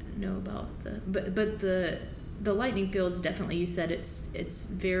don't know about but the lightning fields, definitely, you said it's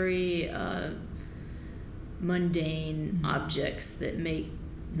very mundane objects that make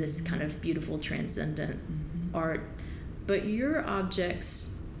this kind of beautiful transcendent art. But your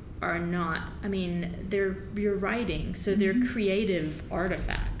objects are not, they're your writing, so they're creative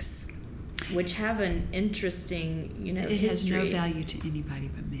artifacts, which have an interesting, it history. has no value to anybody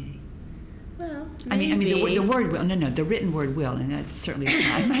but me. Well, the word will. No, the written word will, and that certainly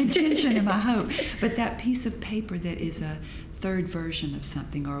is my intention and my hope. But that piece of paper that is a third version of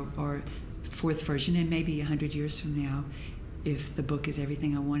something, or fourth version, and maybe 100 years from now, if the book is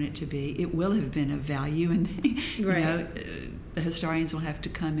everything I want it to be, it will have been of value, and the historians will have to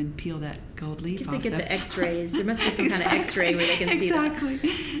come and peel that gold leaf off. They get the X-rays. There must be some kind of X-ray where they can see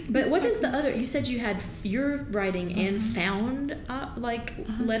that. But what is the other? You said you had your writing and found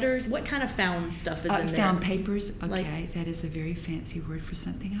letters. What kind of found stuff is in there? Found papers. Okay, that is a very fancy word for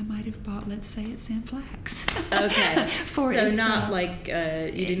something I might have bought. Let's say at Sam Flax. Okay, so not like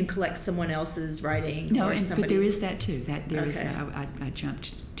you didn't collect someone else's writing. No, or somebody. But there is that too. Is that. I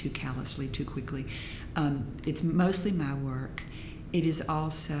jumped too callously, too quickly. It's mostly my work. It is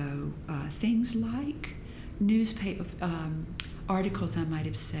also things like newspaper articles I might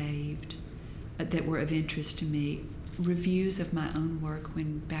have saved that were of interest to me, reviews of my own work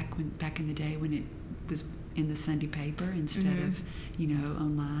back in the day when it was in the Sunday paper instead of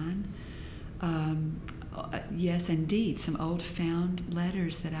online. Yes, indeed, some old found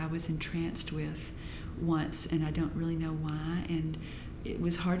letters that I was entranced with once, and I don't really know why, and it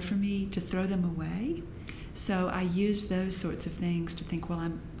was hard for me to throw them away. So I used those sorts of things to think, well,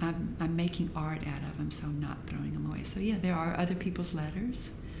 I'm making art out of them, so I'm not throwing them away. So yeah, there are other people's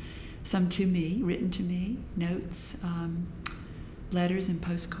letters, some to me, written to me, notes, letters and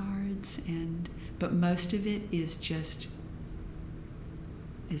postcards, but most of it is just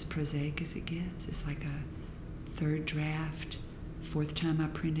as prosaic as it gets. It's like a third draft, fourth time I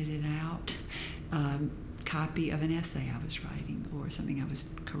printed it out, copy of an essay I was writing or something I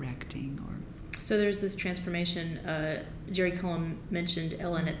was correcting. So there's this transformation. Jerry Cullum mentioned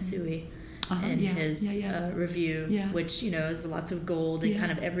Ellen Etsui in his review, which is lots of gold and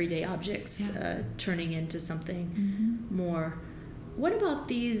kind of everyday objects turning into something more. What about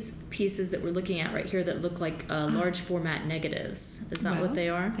these pieces that we're looking at right here that look like large format negatives? Is that what they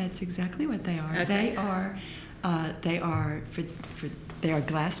are? That's exactly what they are. Okay. They are They are they are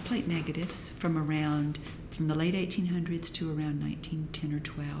glass plate negatives from the late 1800s to around 1910 or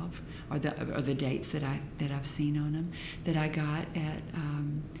 12, are the dates that I've seen on them, that I got at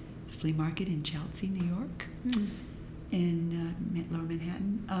flea market in Chelsea, New York, in Lower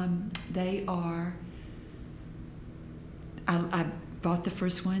Manhattan. They are. I bought the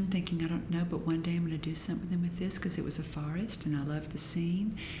first one thinking, I don't know, but one day I'm going to do something with this because it was a forest and I loved the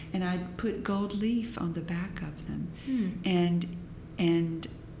scene. And I put gold leaf on the back of them. And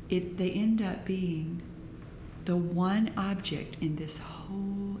they end up being the one object in this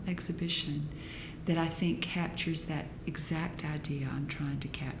whole exhibition that I think captures that exact idea I'm trying to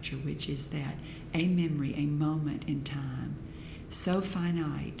capture, which is that a memory, a moment in time, so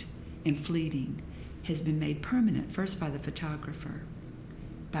finite and fleeting, has been made permanent, first by the photographer,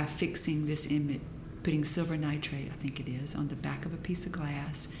 by fixing this image, putting silver nitrate, I think it is, on the back of a piece of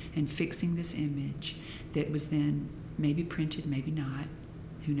glass and fixing this image that was then maybe printed, maybe not,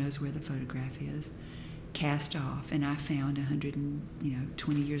 who knows where the photograph is, cast off, and I found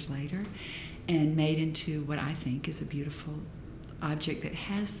 120 years later, and made into what I think is a beautiful object that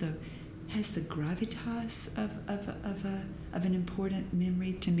has the gravitas of an important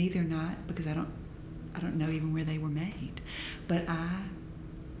memory. To me, they're not, because I don't know even where they were made, but I'll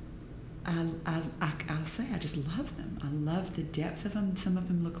say I just love them. I love the depth of them. Some of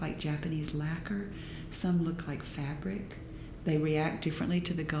them look like Japanese lacquer. Some look like fabric. They react differently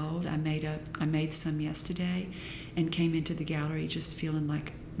to the gold. I made some yesterday, and came into the gallery just feeling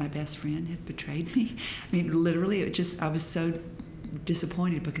like my best friend had betrayed me. I mean, literally, I was so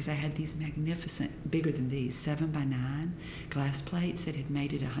disappointed because I had these magnificent, bigger than these, 7x9 glass plates that had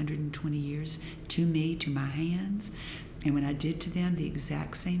made it 120 years to me, to my hands. And when I did to them the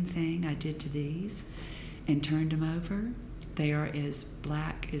exact same thing I did to these and turned them over, they are as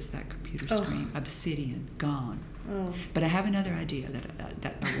black as that computer screen, obsidian, gone. Oh. But I have another idea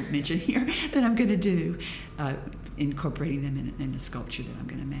that I won't mention here that I'm going to do, incorporating them in a sculpture that I'm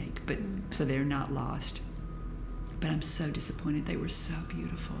going to make. But so they're not lost. But I'm so disappointed. They were so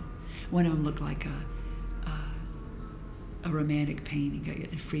beautiful. One of them looked like a romantic painting,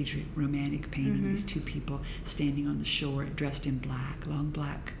 a Friedrich romantic painting. These two people standing on the shore, dressed in black, long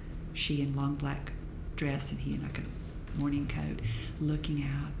black, she in long black dress, and he in like a morning coat, looking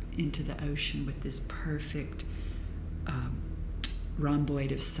out into the ocean with this perfect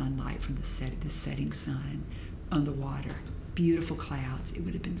rhomboid of sunlight from the setting sun on the water. Beautiful clouds. It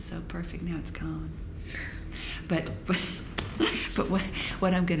would have been so perfect. Now it's gone. But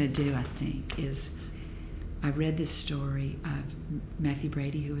what I'm going to do, I think, is I read this story of Matthew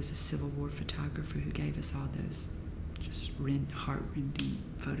Brady, who was a Civil War photographer who gave us all those just heart-rending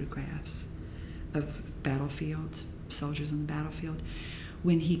photographs of battlefields, soldiers on the battlefield.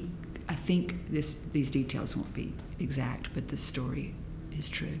 I think these details won't be exact, but the story is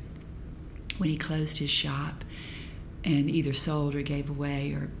true. When he closed his shop and either sold or gave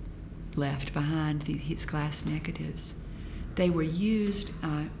away or left behind his glass negatives, they were used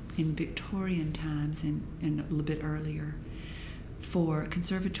in Victorian times and a little bit earlier for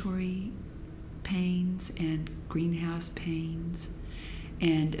conservatory panes and greenhouse panes,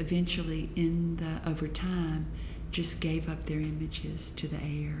 and eventually over time just gave up their images to the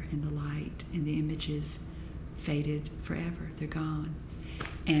air and the light, and the images faded forever. They're gone.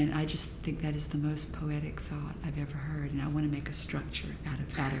 And I just think that is the most poetic thought I've ever heard, and I want to make a structure out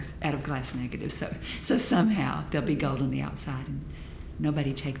of glass negatives. So somehow there'll be gold on the outside, and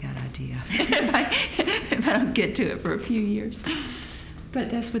nobody take that idea if I don't get to it for a few years. But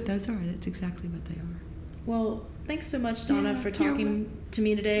that's what those are. That's exactly what they are. Well, thanks so much, Donna, for talking to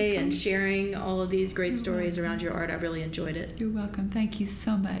me today and sharing all of these great stories around your art. I really enjoyed it. You're welcome. Thank you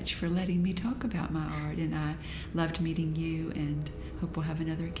so much for letting me talk about my art, and I loved meeting you, and hope we'll have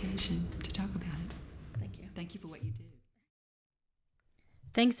another occasion to talk about it. Thank you. Thank you for what you do.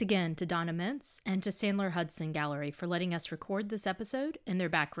 Thanks again to Donna Mintz and to Sandler Hudson Gallery for letting us record this episode in their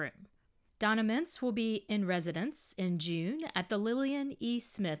back room. Donna Mintz will be in residence in June at the Lillian E.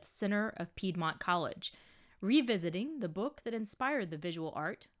 Smith Center of Piedmont College, revisiting the book that inspired the visual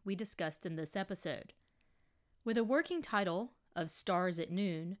art we discussed in this episode. With a working title of Stars at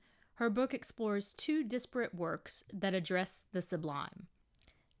Noon, her book explores two disparate works that address the sublime.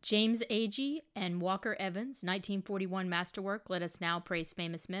 James Agee and Walker Evans' 1941 masterwork, Let Us Now Praise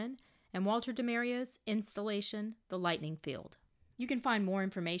Famous Men, and Walter DeMario's installation, The Lightning Field. You can find more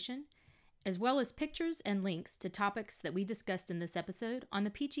information, as well as pictures and links to topics that we discussed in this episode on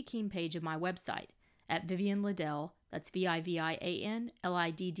the Peachy Keen page of my website at Vivian Liddell, that's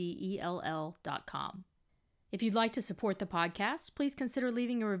VivianLiddell.com. If you'd like to support the podcast, please consider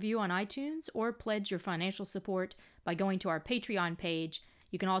leaving a review on iTunes or pledge your financial support by going to our Patreon page.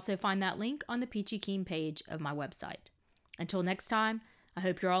 You can also find that link on the Peachy Keen page of my website. Until next time, I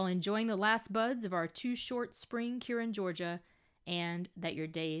hope you're all enjoying the last buds of our too short spring here in Georgia and that your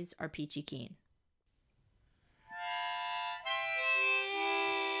days are peachy keen.